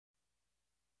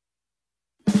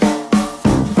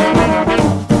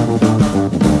Hey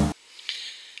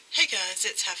guys,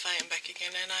 it's Haffina back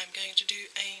again, and I'm going to do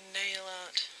a nail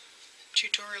art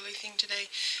tutorial-y thing today.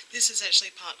 This is actually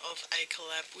part of a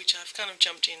collab which I've kind of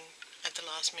jumped in at the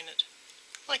last minute,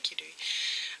 like you do.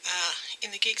 In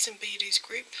the Geeks and Beardoos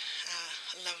group,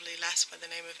 a lovely lass by the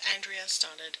name of Andrea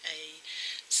started a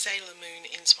Sailor Moon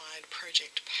inspired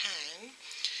project pan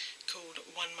called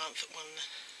 1 Month 1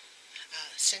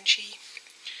 Senshi,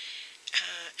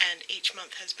 and each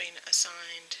month has been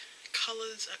assigned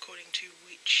colours according to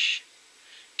which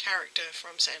character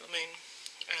from Sailor Moon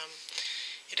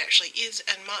it actually is,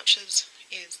 and March's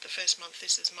is the first month.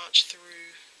 This is March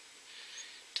through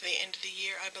to the end of the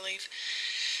year, I believe.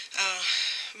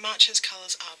 March's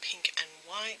colours are pink and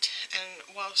white, and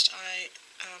whilst I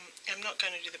am not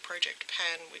going to do the project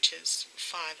pan, which is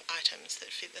 5 items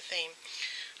that fit the theme,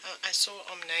 I saw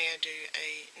Omnea do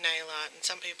a nail art, and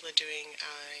some people are doing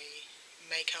a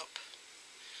makeup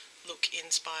look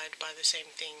inspired by the same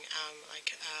thing,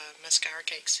 like Mascara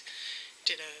Cakes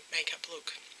did a makeup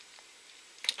look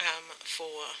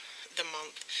for the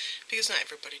month, because not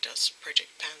everybody does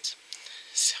project pans.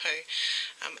 So,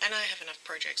 and I have enough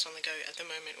projects on the go at the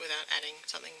moment without adding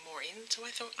something more in, so I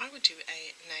thought I would do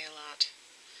a nail art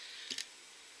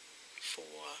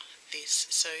for this.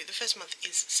 So the first month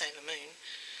is Sailor Moon.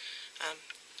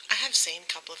 I have seen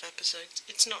a couple of episodes.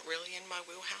 It's not really in my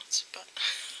wheelhouse, but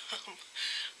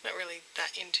not really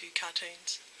that into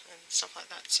cartoons and stuff like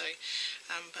that. So,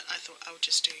 but I thought I would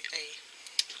just do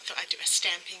I'd do a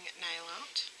stamping nail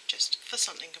art, just for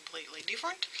something completely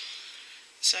different.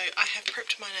 So I have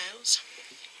prepped my nails.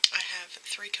 I have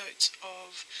 3 coats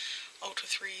of Ultra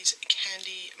 3's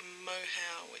Candy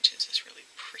Mohair, which is this really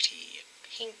pretty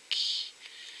pink.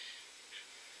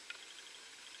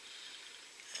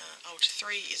 Ultra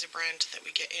 3 is a brand that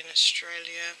we get in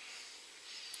Australia.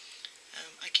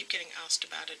 I keep getting asked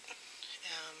about it.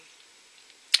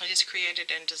 It is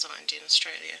created and designed in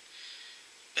Australia,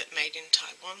 but made in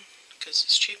Taiwan, because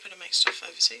it's cheaper to make stuff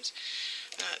overseas.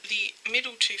 The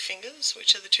middle 2 fingers,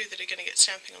 which are the 2 that are going to get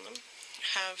stamping on them,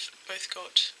 have both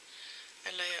got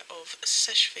a layer of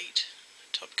Seche Vite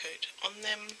top coat on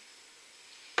them.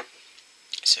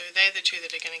 So they're the 2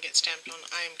 that are going to get stamped on.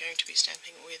 I am going to be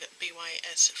stamping with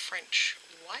BYS French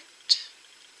White,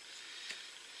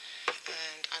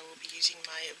 and I will be using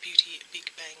my Beauty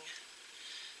Big Bang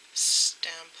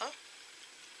stamper.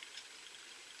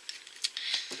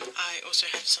 I also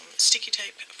have some sticky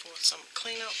tape for some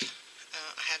cleanup.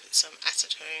 I have some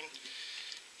acetone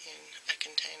in a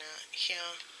container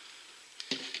here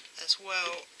as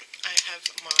well. I have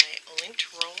my lint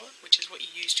roller, which is what you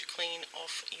use to clean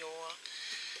off your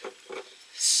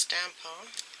stamper.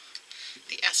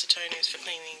 The acetone is for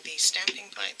cleaning the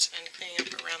stamping plates and cleaning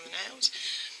up around the nails.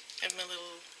 And my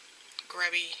little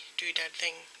grabby doodad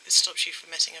thing, this stops you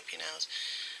from messing up your nails.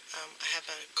 I have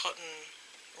a cotton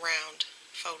round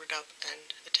folded up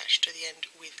and attached to the end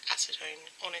with acetone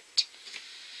on it.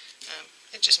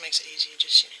 It just makes it easier,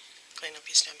 just clean up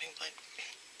your stamping plate.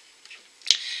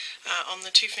 On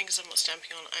the 2 fingers I'm not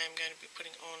stamping on, I am going to be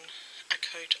putting on a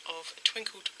coat of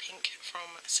Twinkled Pink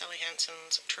from Sally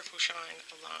Hansen's Triple Shine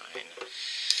line.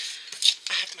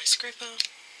 I have my scraper.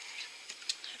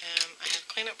 I have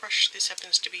cleanup brush. This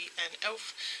happens to be an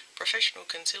e.l.f. professional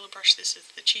concealer brush. This is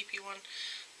the Chibi one.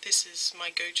 This is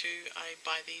my go-to. I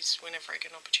buy these whenever I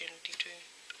get an opportunity to,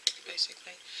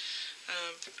 basically.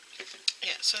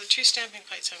 Yeah, so the 2 stamping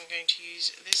plates I'm going to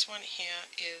use. This one here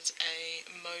is a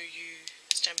Moyu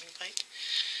stamping plate.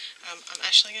 I'm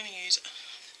actually going to use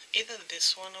either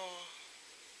this one or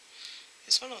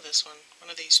this one.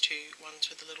 One of these 2 ones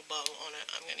with a little bow on it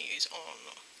I'm going to use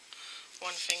on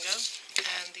 1 finger.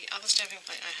 And the other stamping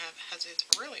plate I have has this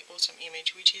really awesome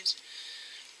image, which is,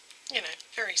 you know,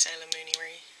 very Sailor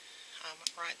Moon-y.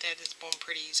 Right there, there's Born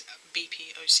Pretty's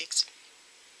BP06.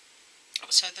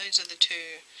 So those are the 2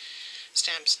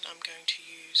 stamps that I'm going to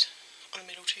use on the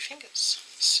middle 2 fingers.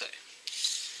 So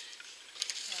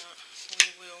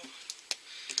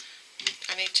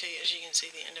I need to, as you can see,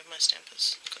 the end of my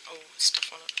stampers got all stuff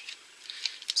on it.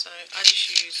 So I just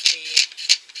use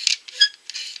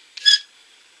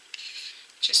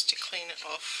just to clean it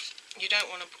off. You don't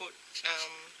want to put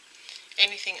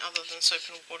anything other than soap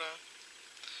and water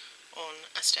on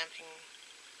a stamper,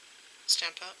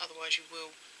 otherwise you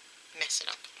will mess it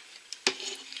up.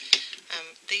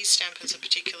 These stampers are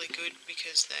particularly good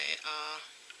because they are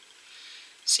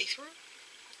see-through,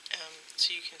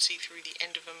 so you can see through the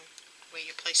end of them where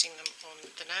you're placing them on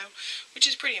the nail, which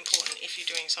is pretty important if you're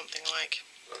doing something like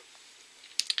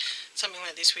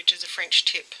this, which is a French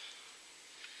tip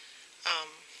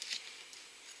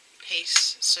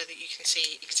piece so that you can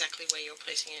see exactly where you're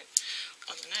placing it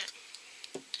on the nail.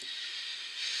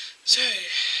 So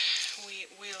we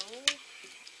will,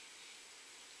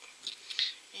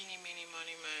 eeny, meeny,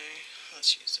 miny, mo,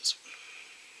 let's use this one.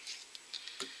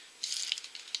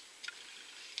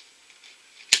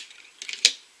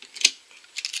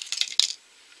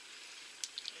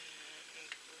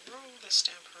 And roll the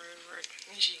stamper over it.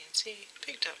 As you can see,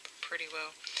 picked up pretty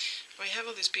well. We have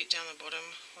all this bit down the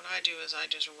bottom. What I do is I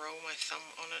just roll my thumb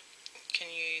on it. You can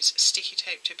use sticky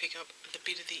tape to pick up the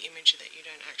bit of the image that you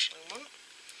don't actually want.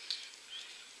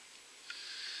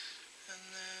 And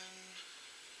then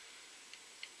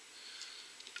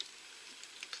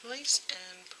place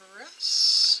and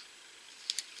press.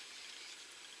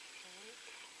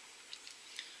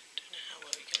 Don't know how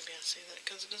well you're going to be able to see that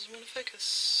because it doesn't want to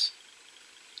focus.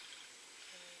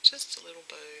 Just a little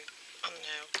bow on the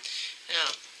nail.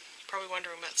 Now, probably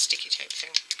wondering about the sticky tape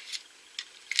thing.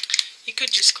 You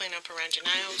could just clean up around your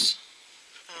nails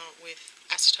with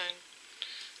acetone,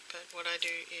 but what I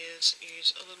do is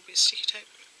use a little bit of sticky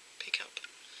tape, pick up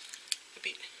the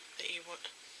bit that you want.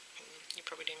 You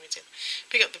probably didn't even see it.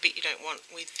 Pick up the bit you don't want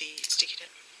with the sticky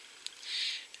tape.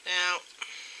 Now,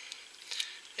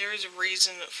 there is a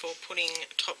reason for putting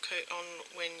top coat on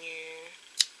when you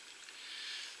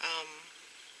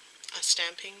are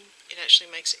stamping. It actually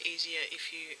makes it easier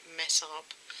if you mess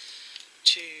up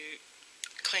to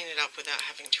clean it up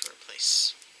without having to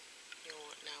replace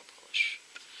your nail polish.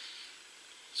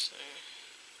 So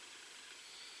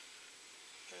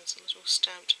there's a little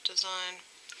stamped design.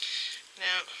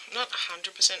 Now, I'm not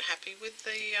 100% happy with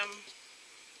the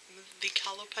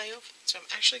colour payoff, so I'm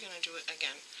actually going to do it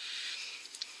again.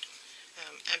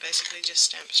 And basically just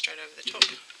stamp straight over the top.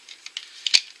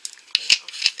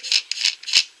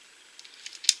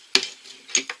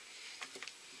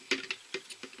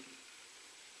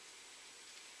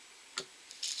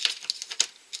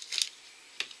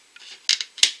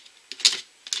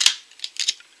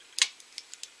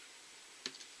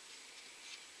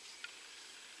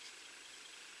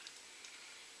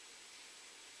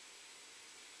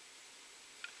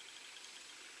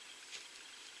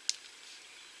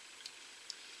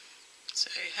 So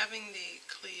having the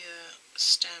clear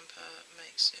stamper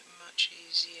makes it much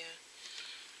easier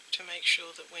to make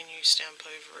sure that when you stamp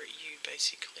over it, you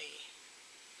basically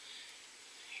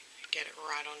get it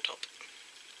right on top.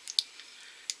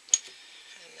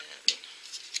 And then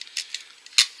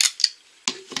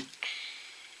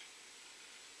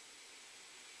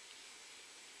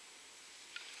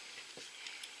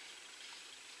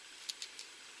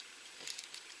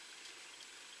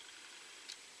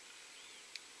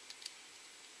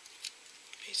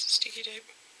piece of sticky tape,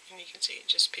 and you can see it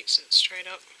just picks it straight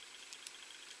up.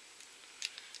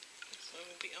 There's a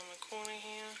little bit on the corner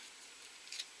here.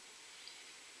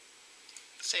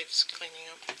 Saves cleaning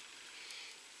up.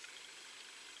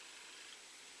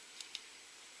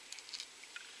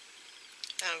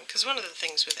 Because one of the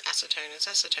things with acetone is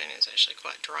actually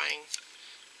quite drying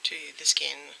to the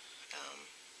skin.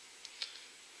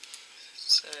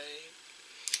 So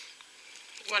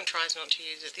one tries not to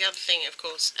use it. The other thing, of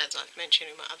course, as I've mentioned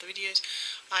in my other videos,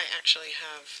 I actually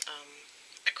have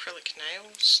acrylic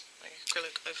nails, like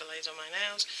acrylic overlays on my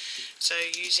nails. So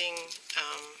using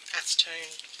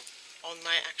acetone on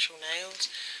my actual nails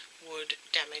would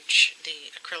damage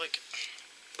the acrylic.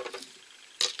 So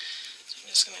I'm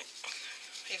just going to,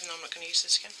 even though I'm not going to use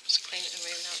this again, just clean it and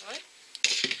move it out of the way.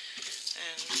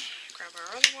 And grab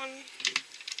our other one,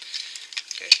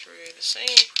 go through the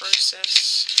same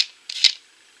process.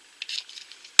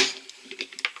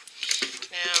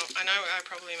 Now, I know I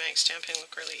probably make stamping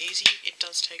look really easy. It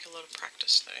does take a lot of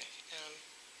practice though.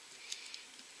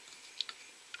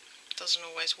 It doesn't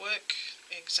always work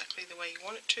exactly the way you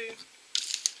want it to.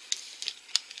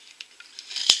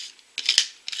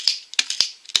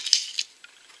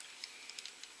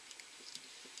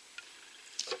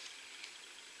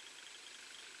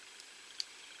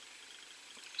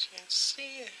 As you can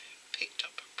see, it picked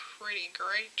up pretty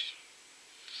great.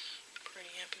 Pretty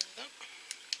happy with that.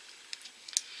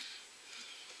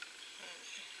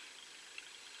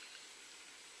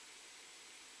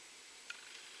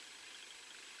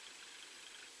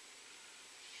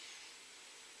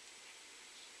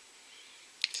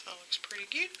 So that looks pretty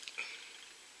good.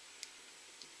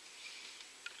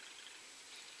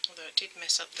 Although it did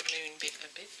mess up the moon bit a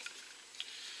bit.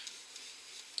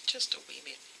 Just a wee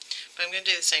bit. But I'm going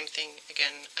to do the same thing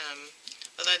again.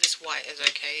 Although this white is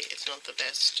okay, it's not the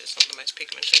best, it's not the most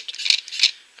pigmented.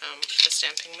 for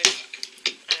stamping with,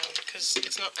 because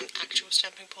it's not an actual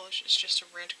stamping polish, it's just a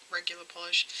regular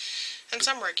polish. And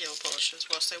some regular polishes,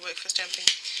 whilst they work for stamping,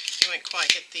 you won't quite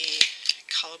get the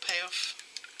colour payoff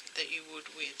that you would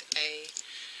with a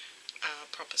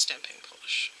proper stamping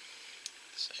polish.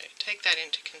 So take that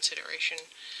into consideration.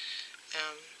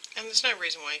 And there's no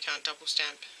reason why you can't double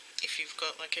stamp if you've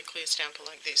got like a clear stamper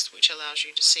like this, which allows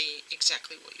you to see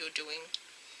exactly what you're doing.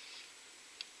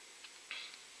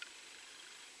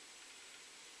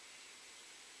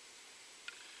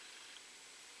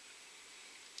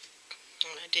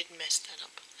 And I did mess that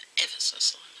up ever so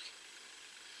slightly.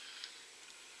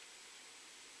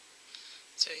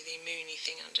 So the moony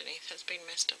thing underneath has been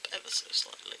messed up ever so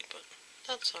slightly, but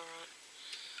that's alright.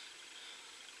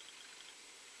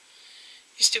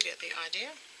 You still get the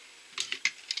idea.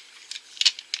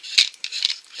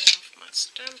 Clean off my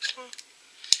stamper.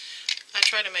 I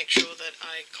try to make sure that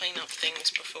I clean up things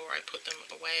before I put them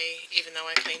away, even though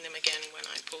I clean them again when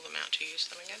I pull them out to use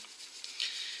them again.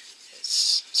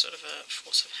 It's sort of a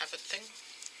force of habit thing.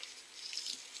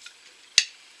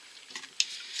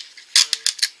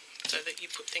 So that you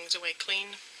put things away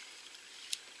clean.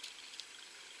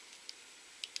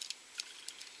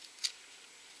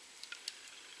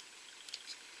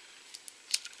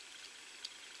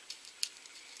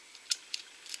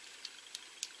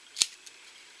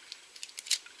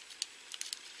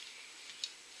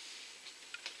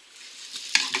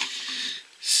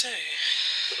 So,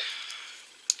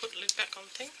 put the lid back on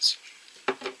things.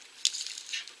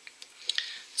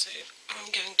 So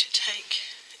I'm going to take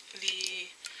the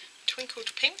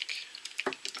twinkled pink,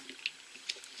 put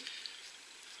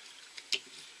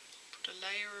a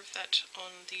layer of that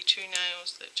on the two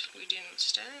nails that we didn't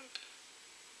stamp,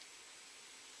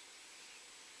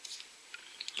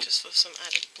 just for some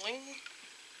added bling.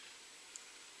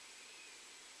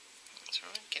 That's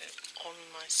right, get it on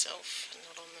myself and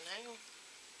not on the nail.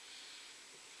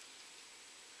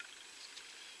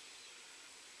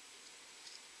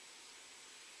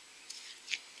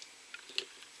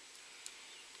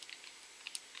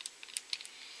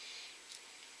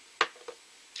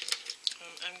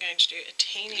 I'm going to do a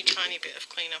teeny tiny bit of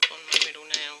cleanup on my middle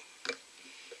nail.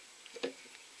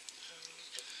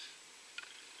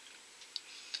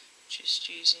 Just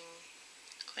using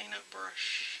cleanup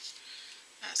brush,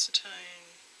 acetone,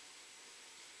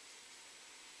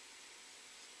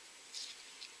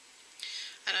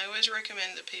 and I always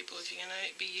recommend that people, if you're going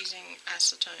to be using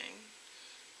acetone,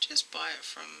 just buy it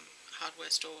from a hardware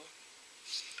store.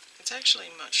 It's actually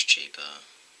much cheaper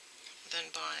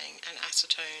than buying an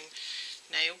acetone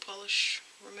nail polish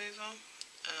remover.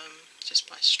 Just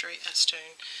buy straight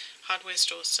acetone. Hardware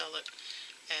stores sell it,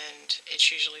 and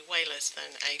it's usually way less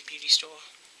than a beauty store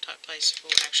type place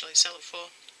will actually sell it for.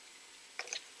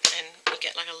 And you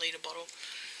get like a litre bottle.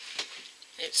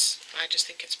 I just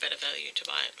think it's better value to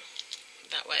buy it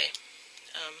that way.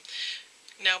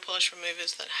 Nail polish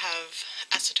removers that have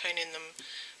acetone in them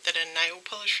that are nail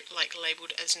polish, like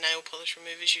labelled as nail polish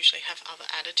removers, usually have other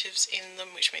additives in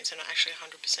them, which means they're not actually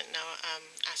 100%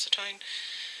 acetone.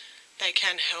 They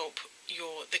can help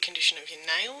the condition of your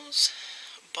nails,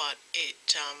 but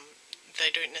they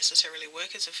don't necessarily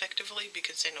work as effectively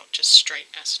because they're not just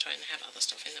straight acetone, they have other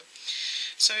stuff in them.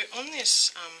 So on this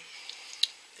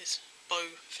this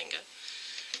bow finger,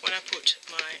 when I put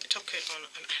my top coat on,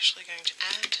 I'm actually going to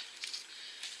add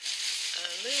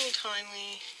a little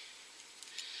tiny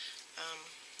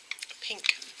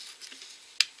pink,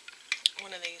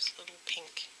 one of these little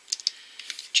pink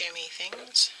gemmy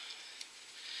things.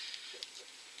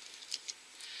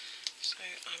 So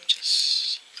I'm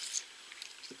just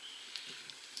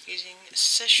using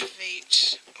Seche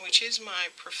Vite, which is my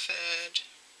preferred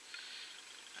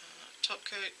top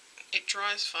coat. It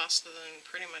dries faster than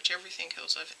pretty much everything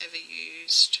else I've ever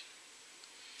used,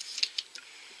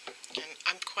 and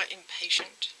I'm quite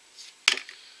impatient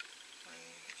when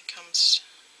it comes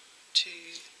to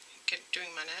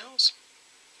doing my nails,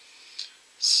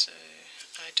 so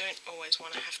I don't always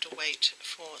want to have to wait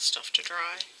for stuff to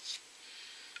dry.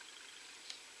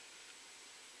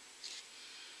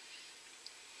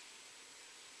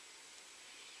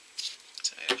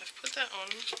 So I've put that on.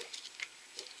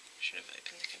 Should have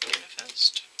opened the container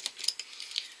first.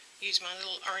 Use my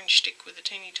little orange stick with a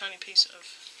teeny tiny piece of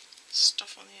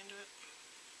stuff on the end of it.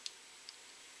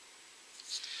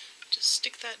 Just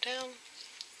stick that down,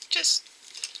 just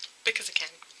because I can.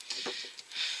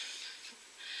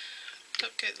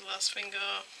 Top coat the last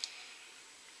finger.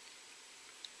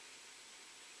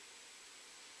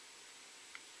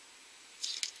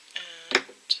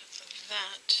 And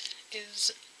that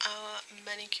is our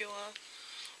manicure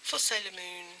for Sailor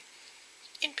Moon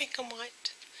in pink and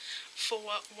white. for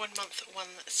 1 month,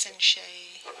 one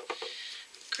Senshi,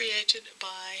 created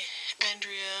by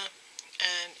Andrea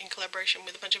and in collaboration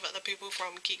with a bunch of other people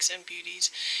from Geeks and Beauties.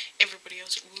 Everybody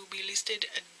else will be listed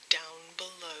down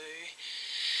below.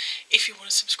 If you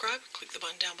want to subscribe, click the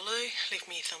button down below, leave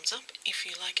me a thumbs up. If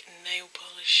you like nail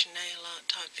polish, nail art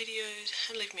type videos,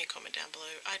 and leave me a comment down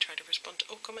below. I try to respond to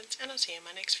all comments, and I'll see you in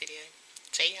my next video.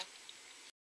 See ya!